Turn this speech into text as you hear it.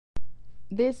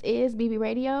This is BB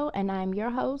Radio, and I'm your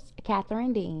host,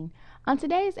 Catherine Dean. On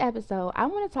today's episode, I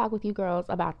want to talk with you girls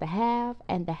about the have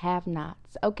and the have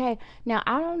nots. Okay, now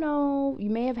I don't know, you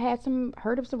may have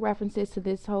heard of some references to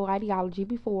this whole ideology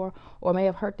before, or may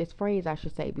have heard this phrase, I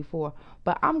should say, before,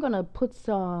 but I'm going to put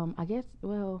some,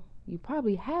 you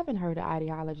probably haven't heard of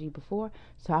ideology before,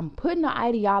 so I'm putting the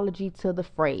ideology to the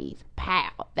phrase.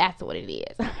 Pow, that's what it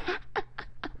is.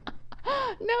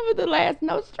 Nevertheless,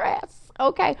 no stress.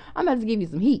 Okay, I'm about to give you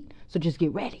some heat, so just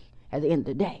get ready at the end of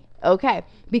the day. Okay,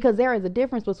 because there is a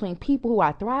difference between people who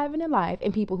are thriving in life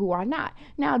and people who are not.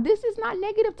 Now, this is not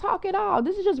negative talk at all.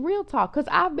 This is just real talk, because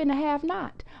I've been a have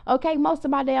not. Okay, most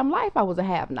of my damn life I was a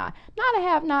have not. Not a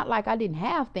have not like I didn't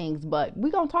have things, but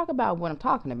we're going to talk about what I'm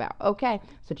talking about. Okay,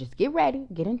 so just get ready,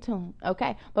 get in tune.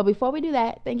 Okay, but before we do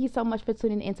that, thank you so much for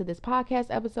tuning into this podcast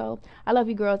episode. I love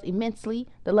you girls immensely.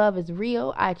 The love is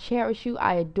real. I cherish you.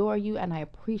 I adore you, and I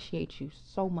appreciate you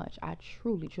so much. I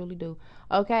truly, truly do.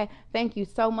 Okay, thank you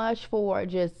so much for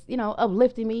just,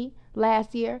 uplifting me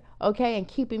last year, okay, and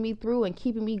keeping me through and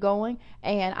keeping me going.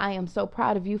 And I am so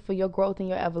proud of you for your growth and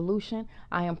your evolution.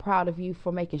 I am proud of you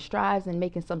for making strides and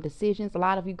making some decisions. A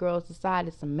lot of you girls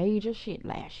decided some major shit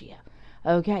last year,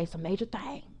 okay, some major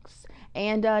things.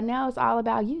 And now it's all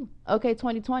about you. Okay,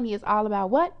 2020 is all about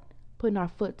what? Putting our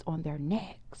foot on their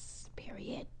necks,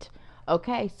 period.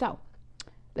 Okay, so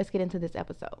let's get into this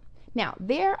episode. Now,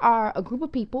 there are a group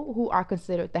of people who are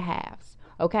considered the haves.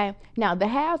 Okay. Now, the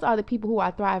haves are the people who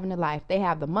are thriving in life. They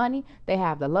have the money, they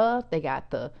have the love, they got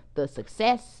the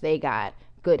success, they got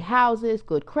good houses,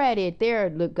 good credit,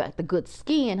 got the good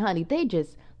skin, honey. They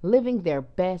just living their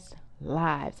best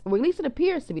lives. Or at least it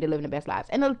appears to be living the best lives.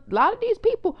 And a lot of these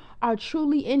people are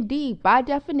truly, indeed, by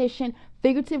definition,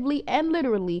 figuratively and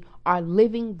literally, are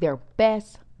living their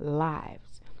best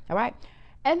lives. All right.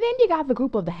 And then you got the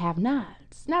group of the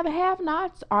have-nots. Now, the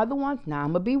have-nots are the ones, now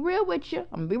I'm going to be real with you.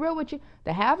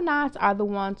 The have-nots are the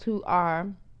ones who are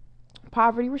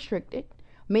poverty restricted,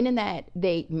 meaning that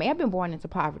they may have been born into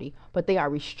poverty, but they are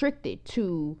restricted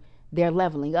to their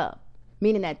leveling up,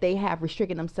 meaning that they have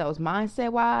restricted themselves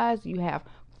mindset-wise. You have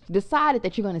decided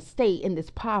that you're going to stay in this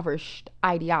impoverished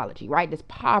ideology, right? This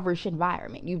impoverished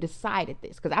environment. You've decided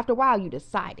this because after a while you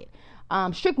decided.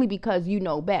 Strictly because you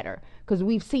know better, because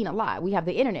we've seen a lot. We have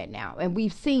the internet now, and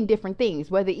we've seen different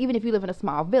things, whether even if you live in a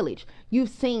small village, you've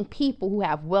seen people who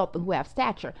have wealth and who have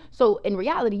stature. So in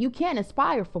reality, you can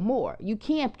aspire for more. You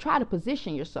can try to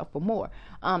position yourself for more.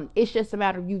 It's just a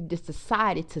matter of you just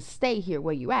decided to stay here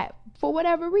where you're at for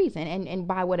whatever reason and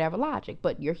by whatever logic,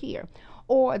 but you're here.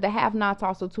 Or the have-nots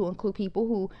also to include people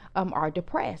who are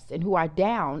depressed and who are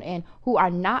down and who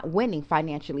are not winning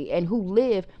financially and who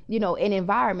live, in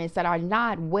environments that are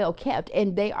not well kept,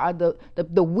 and they are the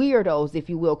weirdos, if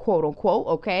you will, quote unquote.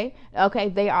 Okay,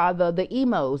 they are the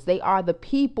emos. They are the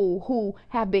people who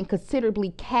have been considerably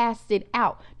casted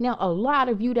out. Now, a lot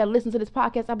of you that listen to this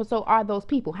podcast episode are those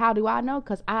people. How do I know?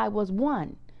 Because I was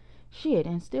one. Shit,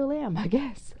 and still am, I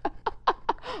guess.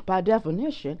 By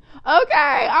definition.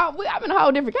 Okay, I'm in a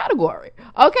whole different category.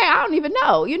 Okay, I don't even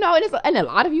know, and a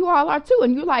lot of you all are too,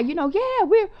 and you're like, yeah,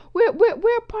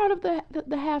 we're part of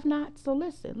the have-nots. So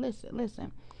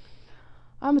listen.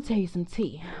 I'm gonna tell you some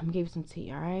tea. I'm gonna give you some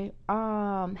tea, all right?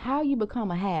 How you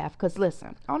become a have? Cause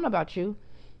listen, I don't know about you,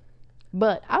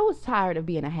 but I was tired of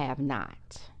being a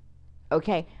have-not.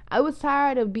 Okay, I was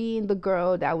tired of being the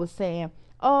girl that was saying,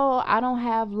 oh, I don't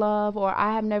have love, or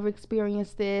I have never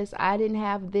experienced this. I didn't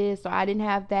have this, or I didn't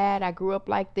have that. I grew up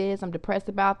like this. I'm depressed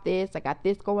about this. I got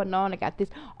this going on. I got this.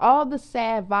 All the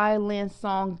sad violin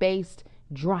song based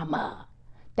drama.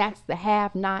 That's the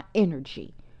have not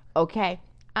energy. Okay.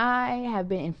 I have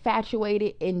been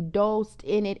infatuated, indulged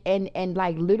in it, and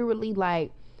like literally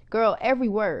like, girl, every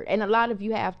word. And a lot of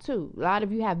you have too. A lot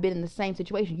of you have been in the same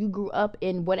situation. You grew up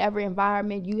in whatever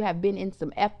environment. You have been in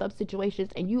some effed up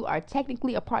situations, and you are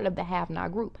technically a part of the have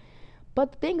not group.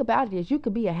 But the thing about it is you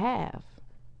could be a have.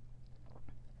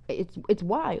 It's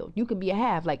wild. You could be a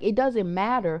have. Like, it doesn't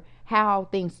matter how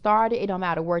things started. It don't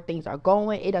matter where things are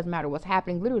going. It doesn't matter what's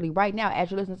happening. Literally right now,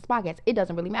 as you're listening to this podcast, it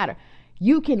doesn't really matter.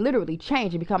 You can literally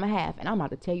change and become a have. And I'm about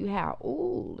to tell you how.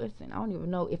 Ooh, listen, I don't even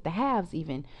know if the haves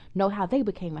even know how they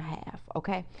became a have.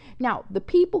 Okay. Now, the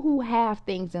people who have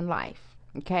things in life,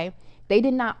 okay, they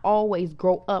did not always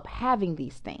grow up having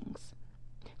these things.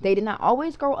 They did not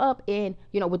always grow up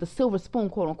with a silver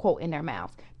spoon, quote unquote, in their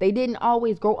mouths. They didn't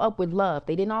always grow up with love.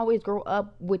 They didn't always grow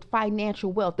up with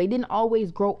financial wealth. They didn't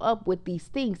always grow up with these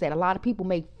things that a lot of people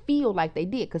may feel like they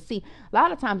did. Because see, a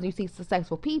lot of times you see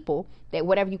successful people that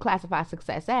whatever you classify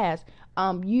success as,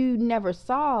 you never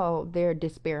saw their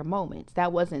despair moments.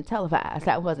 That wasn't televised.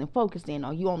 That wasn't focused in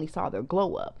on. You only saw their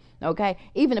glow up. Okay,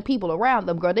 even the people around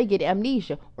them, girl, they get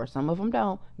amnesia, or some of them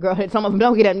don't. Girl, some of them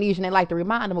don't get amnesia, and they like to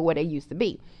remind them of where they used to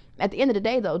be. At the end of the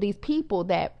day, though, these people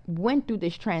that went through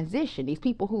this transition, these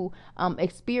people who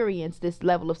experienced this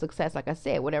level of success, like I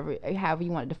said, whatever, however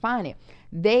you want to define it,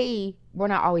 they were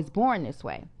not always born this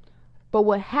way. But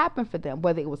what happened for them,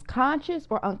 whether it was conscious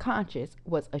or unconscious,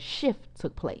 was a shift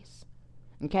took place.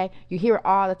 Okay, you hear it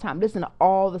all the time. Listen to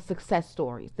all the success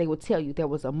stories. They will tell you there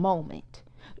was a moment.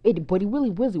 But it really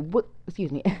was.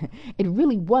 Excuse me. It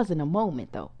really wasn't a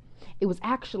moment, though. It was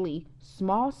actually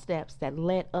small steps that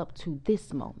led up to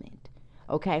this moment.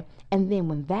 Okay, and then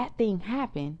when that thing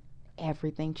happened,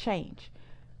 everything changed.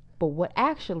 But what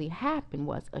actually happened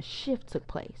was a shift took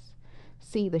place.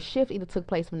 See, the shift either took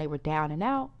place when they were down and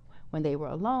out, when they were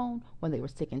alone, when they were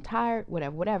sick and tired,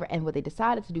 whatever. And what they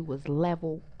decided to do was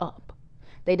level up.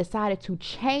 They decided to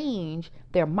change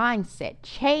their mindset,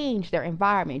 change their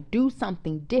environment, do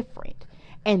something different.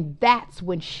 And that's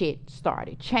when shit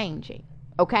started changing.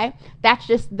 Okay? That's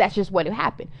just what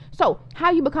happened. So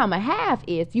how you become a have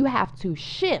is you have to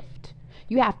shift.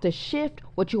 You have to shift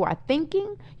what you are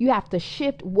thinking. You have to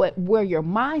shift where your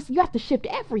mind, you have to shift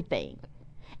everything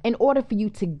in order for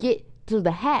you to get to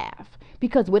the have.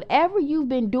 Because whatever you've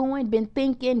been doing, been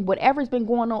thinking, whatever's been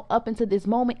going on up until this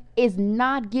moment is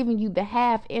not giving you the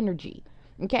have energy.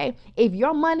 Okay? If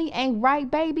your money ain't right,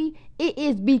 baby, it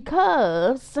is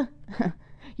because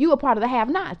you are part of the have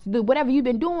nots. Whatever you've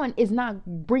been doing is not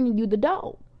bringing you the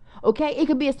dough. Okay, it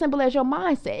could be as simple as your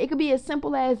mindset. It could be as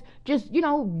simple as just,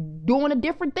 doing a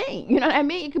different thing. You know what I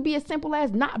mean? It could be as simple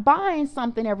as not buying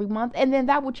something every month, and then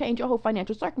that will change your whole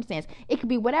financial circumstance. It could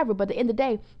be whatever, but at the end of the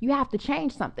day, you have to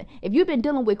change something. If you've been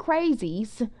dealing with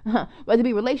crazies, whether it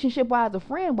be relationship-wise or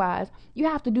friend-wise, you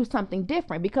have to do something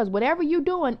different, because whatever you're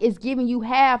doing is giving you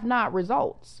have-not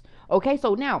results. Okay,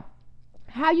 so now,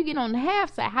 how you get on the have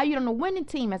side, how you get on the winning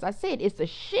team, as I said, it's a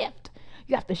shift.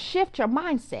 You have to shift your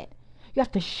mindset. You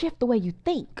have to shift the way you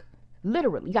think.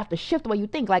 Literally, you have to shift the way you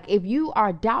think. Like if you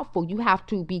are doubtful, you have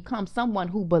to become someone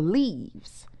who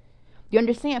believes. You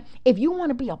understand? If you want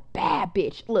to be a bad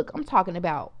bitch, look, I'm talking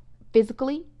about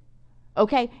physically,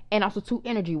 okay? And also too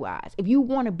energy-wise. If you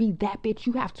want to be that bitch,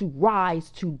 you have to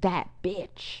rise to that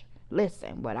bitch.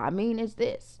 Listen, what I mean is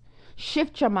this.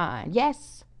 Shift your mind,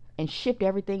 yes, and shift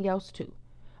everything else too.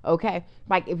 Okay,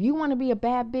 like if you want to be a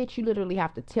bad bitch, you literally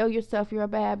have to tell yourself you're a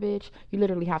bad bitch. You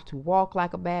literally have to walk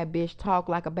like a bad bitch, talk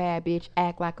like a bad bitch,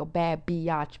 act like a bad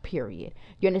biatch, period.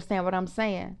 You understand what I'm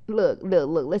saying? Look,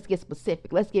 let's get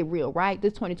specific. Let's get real, right?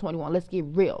 This 2021, let's get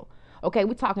real. Okay,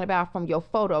 we're talking about from your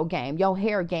photo game, your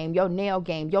hair game, your nail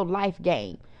game, your life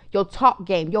game, your talk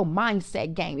game, your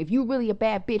mindset game. If you really a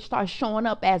bad bitch, start showing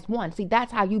up as one. See,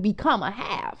 that's how you become a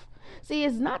have. See,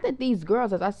 it's not that these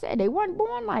girls, as I said, they weren't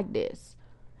born like this.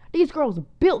 These girls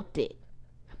built it.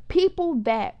 People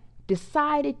that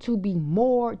decided to be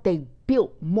more, they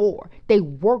built more. They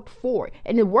worked for it.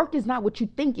 And the work is not what you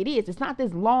think it is. It's not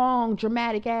this long,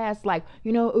 dramatic ass, like,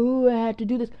 ooh, I had to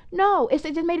do this. No,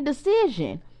 they just made a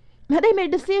decision. They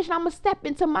made a decision, I'm going to step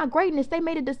into my greatness. They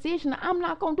made a decision, I'm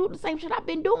not going to do the same shit I've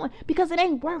been doing because it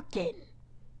ain't working.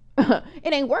 It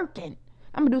ain't working.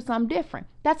 I'm going to do something different.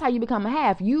 That's how you become a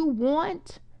have. You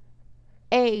want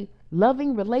a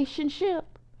loving relationship.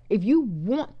 If you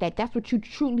want that, that's what you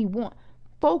truly want.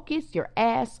 Focus your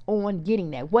ass on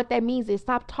getting that. What that means is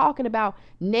stop talking about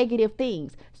negative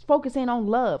things. Focus in on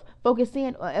love. Focus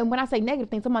in, and when I say negative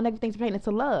things, some of my negative things pertaining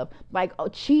to love, like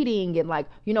cheating and like,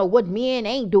 what men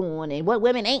ain't doing and what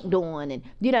women ain't doing and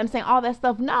you know what I'm saying, all that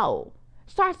stuff. No.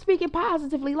 Start speaking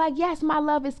positively. Like, yes, my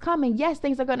love is coming. Yes,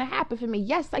 things are going to happen for me.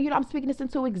 Yes, I'm speaking this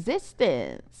into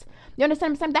existence. You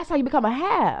understand what I'm saying? That's how you become a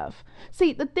have.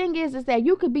 See, the thing is that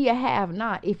you could be a have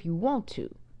not if you want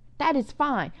to. That is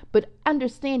fine. But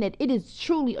understand that it is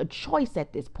truly a choice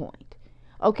at this point.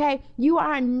 Okay? You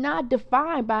are not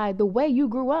defined by the way you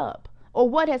grew up or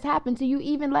what has happened to you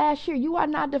even last year. You are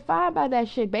not defined by that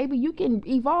shit, baby. You can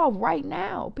evolve right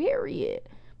now, period.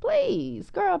 Please.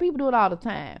 Girl, people do it all the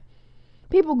time.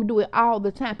 People do it all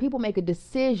the time. People make a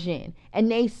decision and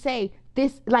they say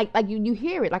this, like you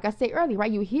hear it. Like I said earlier,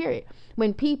 right? You hear it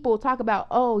when people talk about,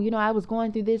 oh, I was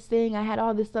going through this thing. I had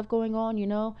all this stuff going on.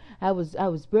 I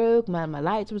was broke. My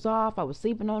lights was off. I was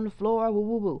sleeping on the floor. Woo,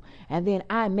 woo, woo. And then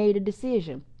I made a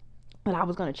decision. But I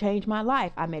was going to change my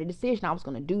life. I made a decision. I was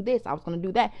going to do this. I was going to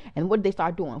do that. And what did they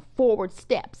start doing? Forward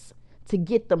steps to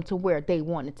get them to where they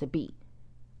wanted to be.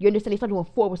 You understand? They started doing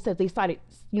forward steps. They started,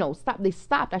 they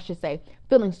stopped, I should say,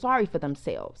 feeling sorry for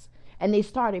themselves. And they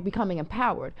started becoming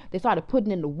empowered. They started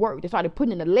putting in the work. They started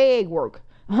putting in the leg work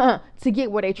to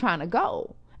get where they're trying to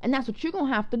go. And that's what you're going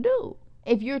to have to do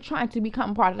if you're trying to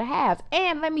become part of the haves.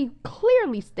 And let me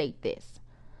clearly state this,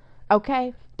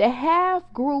 okay? The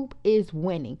have group is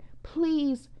winning.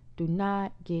 Please do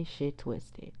not get shit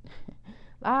twisted.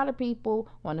 A lot of people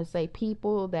want to say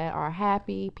people that are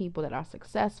happy, people that are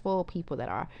successful, people that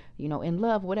are, in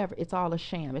love, whatever. It's all a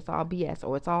sham. It's all BS,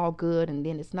 or it's all good and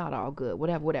then it's not all good,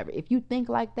 whatever. If you think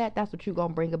like that, that's what you're going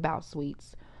to bring about,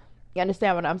 sweets. You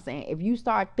understand what I'm saying? If you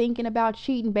start thinking about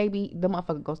cheating, baby, the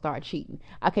motherfucker gonna start cheating.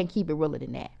 I can't keep it realer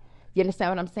than that. You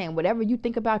understand what I'm saying? Whatever you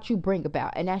think about, you bring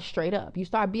about. And that's straight up. You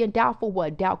start being doubtful,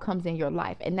 what doubt comes in your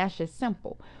life. And that's just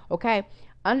simple. Okay?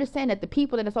 Understand that the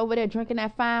people that's over there drinking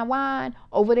that fine wine,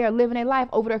 over there living their life,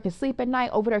 over there can sleep at night,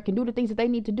 over there can do the things that they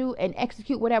need to do and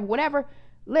execute whatever.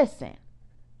 Listen,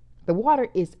 the water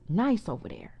is nice over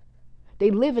there.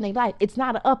 They live in their life. It's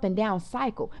not an up and down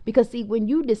cycle. Because see, when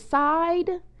you decide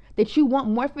that you want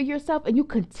more for yourself and you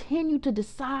continue to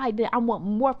decide that I want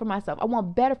more for myself, I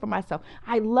want better for myself,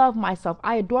 I love myself,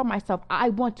 I adore myself, I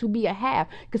want to be a half.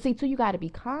 Because see, too, you got to be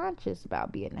conscious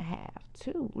about being a half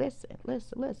too. Listen.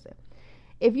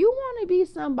 If you want to be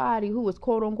somebody who is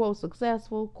quote unquote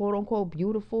successful, quote unquote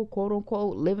beautiful, quote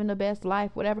unquote living the best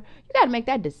life, whatever, you got to make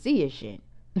that decision.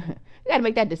 You got to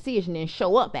make that decision and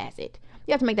show up as it.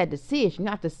 You have to make that decision.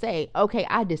 You have to say, okay,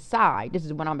 I decide this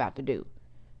is what I'm about to do.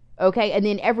 Okay, and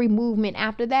then every movement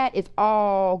after that is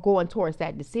all going towards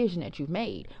that decision that you've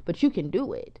made. But you can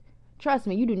do it. Trust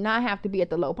me, you do not have to be at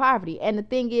the low poverty. And the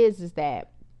thing is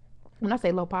that when I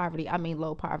say low poverty, I mean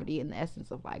low poverty in the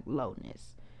essence of like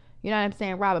lowness. You know what I'm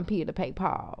saying? Robbing Peter to pay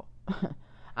Paul.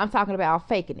 I'm talking about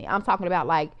faking it. I'm talking about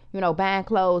like, buying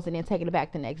clothes and then taking it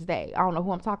back the next day. I don't know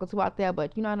who I'm talking to out there,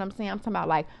 but you know what I'm saying? I'm talking about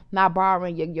like not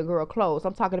borrowing your girl clothes.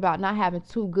 I'm talking about not having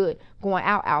too good going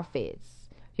out outfits.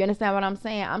 You understand what I'm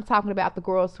saying? I'm talking about the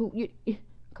girls who,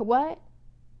 what?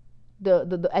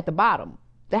 The at the bottom,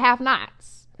 the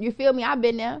have-nots. You feel me? I've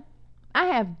been there. I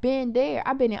have been there.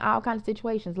 I've been in all kinds of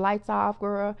situations. Lights off,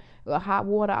 girl. Hot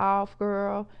water off,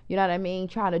 girl. You know what I mean?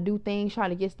 Trying to do things, trying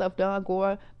to get stuff done.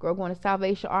 Girl going to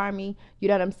Salvation Army. You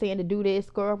know what I'm saying? To do this,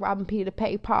 girl. Robbing Peter to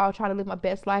pay Paul. Trying to live my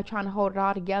best life. Trying to hold it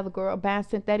all together, girl. Buying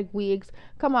synthetic wigs.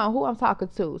 Come on, who I'm talking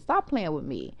to? Stop playing with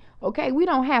me. Okay? We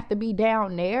don't have to be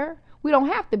down there. We don't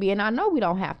have to be. And I know we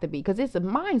don't have to be because it's a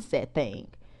mindset thing.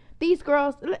 These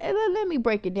girls, let me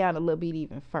break it down a little bit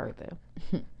even further.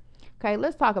 Okay,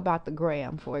 let's talk about the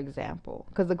gram, for example,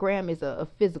 because the gram is a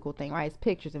physical thing, right? It's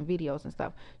pictures and videos and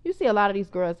stuff. You see a lot of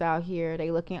these girls out here, they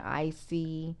looking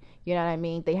icy, you know what I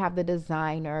mean? They have the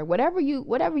designer, whatever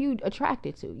you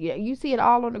attracted to. You see it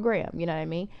all on the gram, you know what I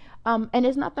mean? And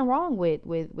there's nothing wrong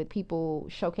with people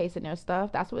showcasing their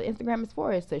stuff. That's what Instagram is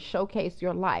for, is to showcase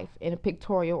your life in a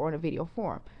pictorial or in a video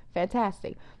form.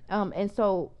 Fantastic. And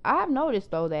so I've noticed,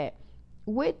 though, that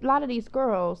with a lot of these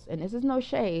girls, and this is no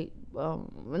shade,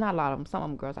 not a lot of them, some of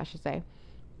them girls, I should say,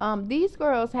 these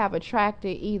girls have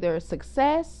attracted either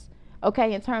success,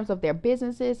 okay, in terms of their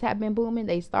businesses have been booming.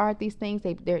 They start these things,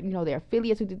 they're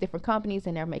affiliates with the different companies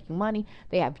and they're making money.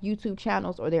 They have YouTube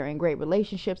channels or they're in great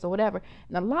relationships or whatever.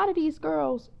 And a lot of these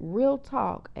girls, real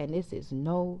talk, and this is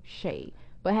no shade,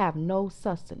 but have no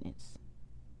sustenance.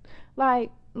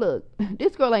 Like, look,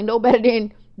 this girl ain't no better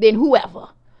than whoever.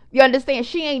 You understand?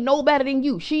 She ain't no better than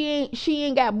you. She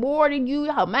ain't got more than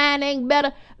you. Her mind ain't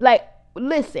better. Like,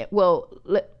 listen.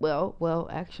 Well,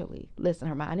 actually, listen.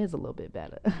 Her mind is a little bit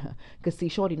better. Cause see,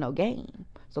 shorty no game.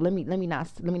 So let me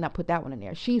not put that one in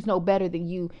there. She's no better than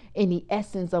you in the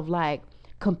essence of like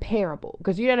comparable.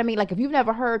 Because you know what I mean? Like if you've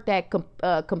never heard that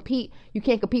you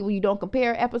can't compete when you don't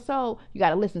compare episode, you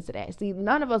got to listen to that. See,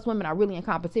 none of us women are really in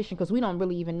competition because we don't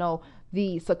really even know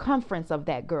the circumference of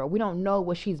that girl. We don't know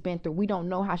what she's been through. We don't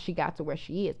know how she got to where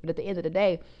she is. But at the end of the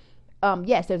day,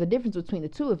 yes, there's a difference between the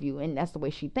two of you, and that's the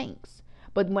way she thinks.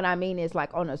 But what I mean is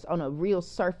like on a real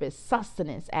surface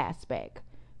sustenance aspect.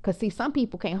 Because see, some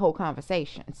people can't hold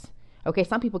conversations. Okay,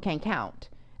 some people can't count.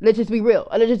 Let's just be real.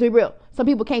 Some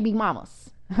people can't be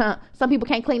mamas. Some people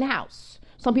can't clean the house.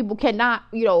 Some people cannot,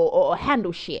 or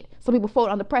handle shit. Some people fold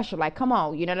under pressure. Like, come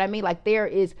on, you know what I mean? Like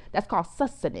that's called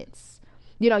sustenance.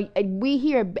 We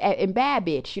here in Bad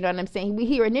Bitch, you know what I'm saying? We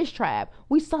here in this tribe,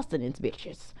 we sustenance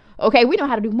bitches. Okay, we know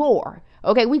how to do more.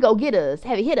 Okay, we go get us,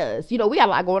 heavy hitters. We got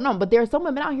a lot going on. But there are some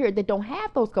women out here that don't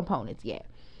have those components yet.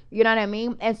 You know what I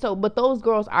mean? And so, but those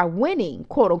girls are winning,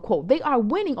 quote unquote. They are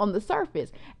winning on the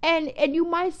surface. And you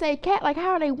might say, Kat, like,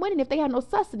 how are they winning if they have no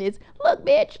sustenance? Look,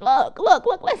 bitch,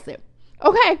 look, listen.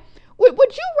 Okay?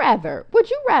 Would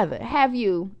you rather have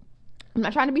you, I'm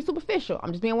not trying to be superficial,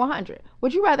 I'm just being 100.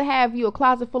 Would you rather have you a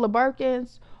closet full of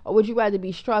Birkins, or would you rather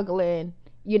be struggling,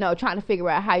 trying to figure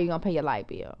out how you're going to pay your light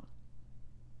bill?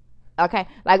 Okay?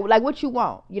 Like what you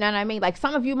want. You know what I mean? Like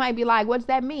some of you might be like, what's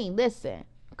that mean? Listen,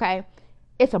 okay?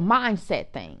 It's a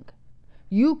mindset thing.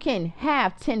 You can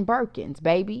have 10 Birkins,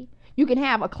 baby. You can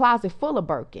have a closet full of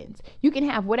Birkins. You can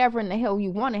have whatever in the hell you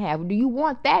want to have. Do you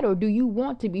want that, or do you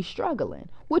want to be struggling?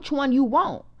 Which one you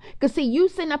want? Because see, you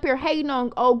sitting up here hating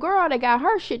on old girl that got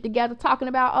her shit together, talking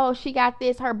about, oh, she got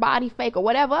this, her body fake, or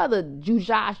whatever other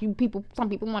jujash you people, some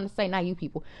people want to say, not you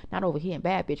people, not over here in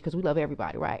Bad Bitch, because we love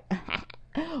everybody, right?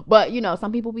 But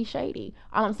some people be shady.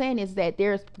 All I'm saying is that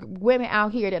there's women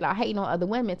out here that are hating on other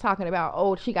women, talking about,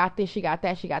 oh, she got this, she got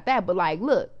that, she got that. But like,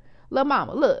 look, little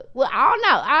mama, look, well, I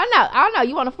don't know.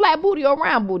 You want a flat booty or a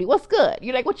round booty? What's good?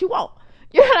 You like what you want?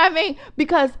 You know what I mean?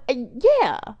 Because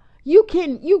yeah, you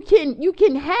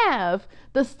can have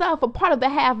the stuff a part of the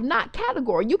have not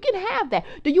category. You can have that.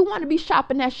 Do you want to be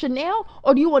shopping at Chanel,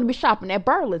 or do you want to be shopping at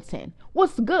Burlington?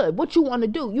 What's good? What you want to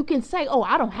do? You can say, oh,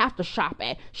 I don't have to shop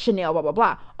at Chanel, blah, blah,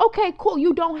 blah. Okay, cool.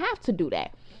 You don't have to do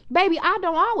that. Baby, I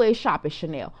don't always shop at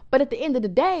Chanel. But at the end of the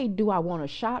day, do I want to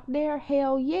shop there?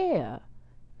 Hell yeah.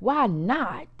 Why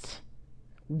not?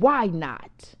 Why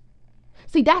not?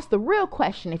 See, that's the real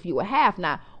question if you a have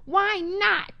not. Why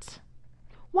not?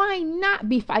 Why not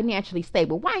be financially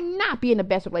stable? Why not be in the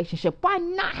best relationship? Why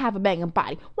not have a banging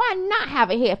body? Why not have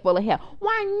a head full of hair?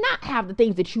 Why not have the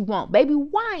things that you want, baby?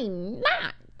 Why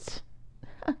not?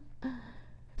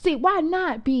 See, why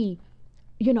not be,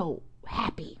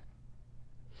 happy?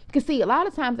 Because see, a lot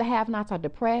of times the have-nots are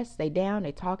depressed, they down,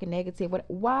 they talking negative.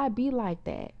 Why be like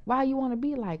that? Why you want to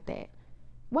be like that?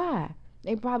 Why?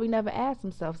 They probably never asked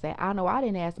themselves that. I know I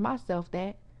didn't ask myself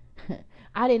that.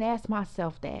 I didn't ask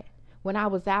myself that. When I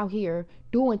was out here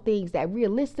doing things that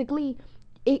realistically,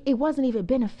 it wasn't even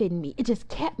benefiting me. It just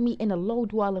kept me in a low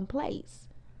dwelling place.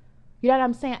 You know what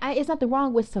I'm saying? It's nothing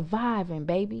wrong with surviving,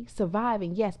 baby.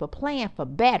 Surviving, yes, but plan for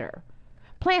better.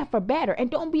 Plan for better.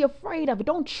 And don't be afraid of it.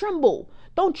 Don't tremble.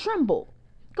 Don't tremble.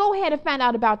 Go ahead and find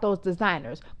out about those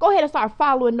designers. Go ahead and start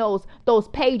following those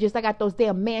pages that got those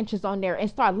damn mansions on there, and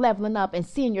start leveling up and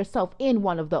seeing yourself in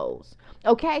one of those.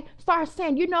 Okay? Start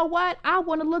saying, you know what? I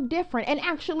want to look different, and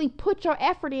actually put your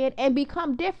effort in and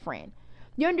become different.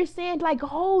 You understand? Like,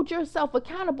 hold yourself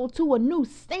accountable to a new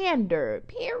standard,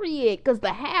 period. Because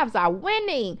the haves are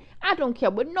winning. I don't care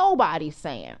what nobody's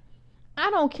saying. I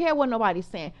don't care what nobody's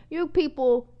saying. You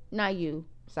people, not you,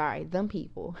 sorry, them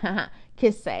people,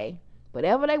 can say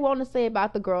whatever they want to say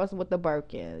about the girls with the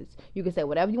Birkins. You can say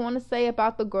whatever you want to say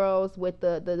about the girls with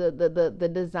the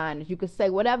designers. You can say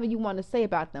whatever you want to say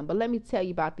about them. But let me tell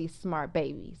you about these smart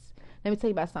babies. Let me tell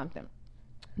you about something.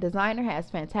 Designer has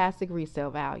fantastic resale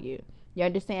value. You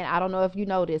understand? I don't know if you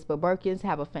know this, but Birkins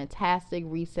have a fantastic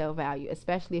resale value,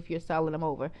 especially if you're selling them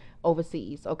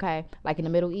overseas, okay? Like in the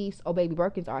Middle East, oh baby,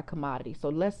 Birkins are a commodity.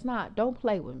 So don't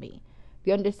play with me.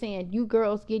 You understand? You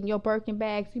girls getting your Birkin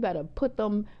bags, you better put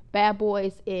them bad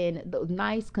boys in those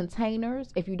nice containers.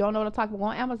 If you don't know what I'm talking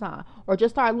about, on Amazon, or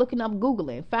just start looking up,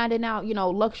 Googling, finding out,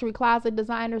 luxury closet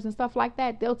designers and stuff like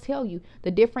that. They'll tell you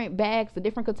the different bags, the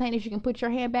different containers you can put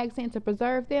your handbags in to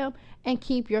preserve them and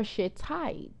keep your shit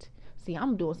tight. See,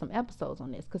 I'm doing some episodes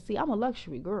on this because, see, I'm a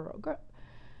luxury girl.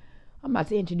 I'm about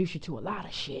to introduce you to a lot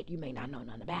of shit you may not know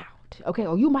nothing about. Okay,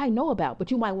 or you might know about,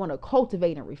 but you might want to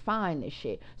cultivate and refine this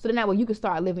shit. So then that way you can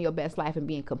start living your best life and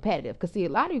being competitive. Because, see, a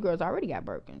lot of you girls already got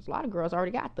Birkins. A lot of girls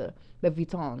already got the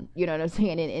Vuitton, you know what I'm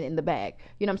saying, in the bag.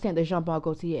 You know what I'm saying, the Jean Paul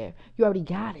Gaultier. You already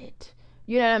got it.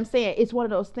 You know what I'm saying? It's one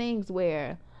of those things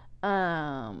where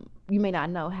you may not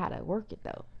know how to work it,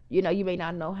 though. You may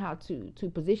not know how to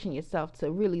position yourself to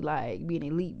really, like, be an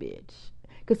elite bitch.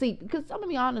 Because I'm going to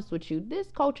be honest with you, this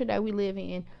culture that we live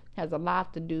in has a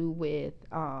lot to do with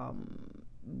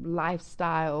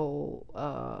lifestyle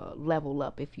level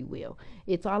up, if you will.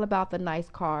 It's all about the nice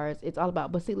cars. It's all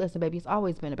about, but see, listen, baby, it's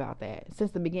always been about that.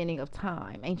 Since the beginning of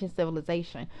time, ancient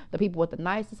civilization, the people with the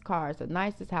nicest cars, the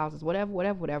nicest houses,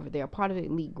 whatever, they're part of the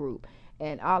elite group.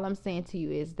 And all I'm saying to you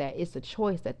is that it's a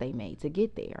choice that they made to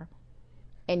get there.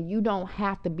 And you don't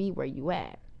have to be where you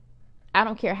at. I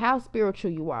don't care how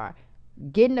spiritual you are.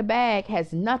 Getting the bag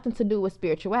has nothing to do with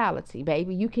spirituality,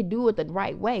 baby. You can do it the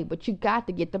right way, but you got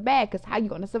to get the bag, because how you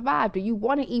going to survive? Do you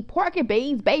want to eat pork and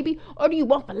beans, baby, or do you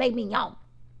want filet mignon?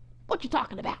 What you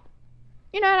talking about?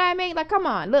 You know what I mean? Like, come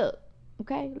on, look.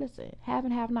 Okay, listen, have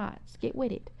and have nots. Get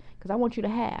with it, because I want you to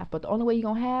have. But the only way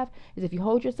you're going to have is if you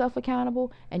hold yourself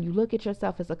accountable and you look at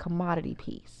yourself as a commodity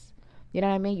piece. You know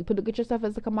what I mean? You look at yourself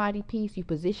as a commodity piece, you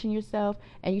position yourself,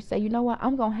 and you say, you know what?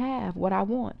 I'm going to have what I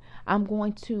want. I'm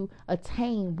going to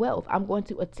attain wealth. I'm going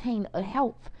to attain a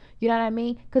health. You know what I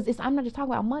mean? Because I'm not just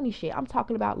talking about money shit. I'm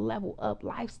talking about level up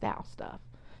lifestyle stuff.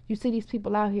 You see these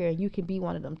people out here, and you can be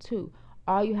one of them too.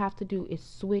 All you have to do is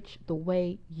switch the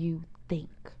way you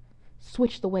think.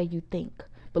 Switch the way you think.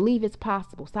 Believe it's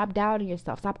possible. Stop doubting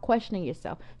yourself. Stop questioning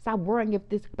yourself. Stop worrying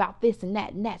about this and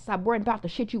that and that. Stop worrying about the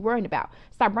shit you're worrying about.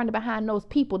 Stop running behind those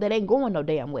people that ain't going no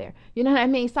damn where. You know what I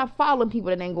mean? Stop following people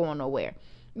that ain't going nowhere.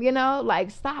 You know,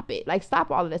 like, stop it. Like, stop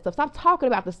all of that stuff. Stop talking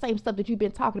about the same stuff that you've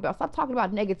been talking about. Stop talking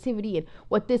about negativity and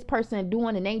what this person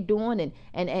doing and ain't doing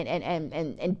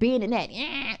and being in that.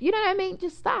 You know what I mean?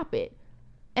 Just stop it.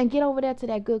 And get over there to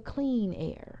that good, clean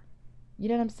air. You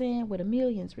know what I'm saying? Where the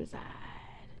millions reside.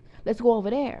 Let's go over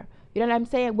there. You know what I'm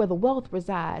saying? Where the wealth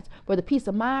resides, where the peace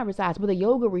of mind resides, where the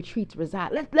yoga retreats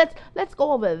reside. Let's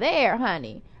go over there,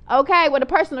 honey. Okay, where the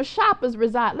personal shoppers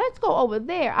reside. Let's go over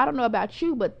there. I don't know about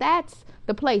you, but that's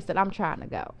the place that I'm trying to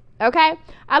go. Okay,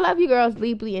 I love you girls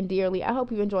deeply and dearly. I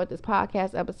hope you enjoyed this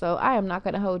podcast episode. I am not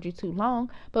going to hold you too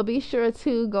long, but be sure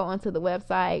to go onto the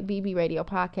website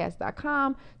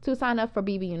bbradiopodcast.com to sign up for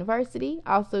BB University.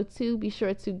 Also, to be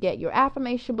sure to get your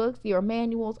affirmation books, your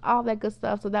manuals, all that good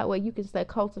stuff, so that way you can stay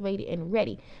cultivated and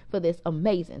ready for this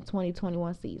amazing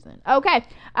 2021 season. Okay,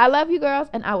 I love you girls,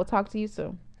 and I will talk to you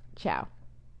soon. Ciao.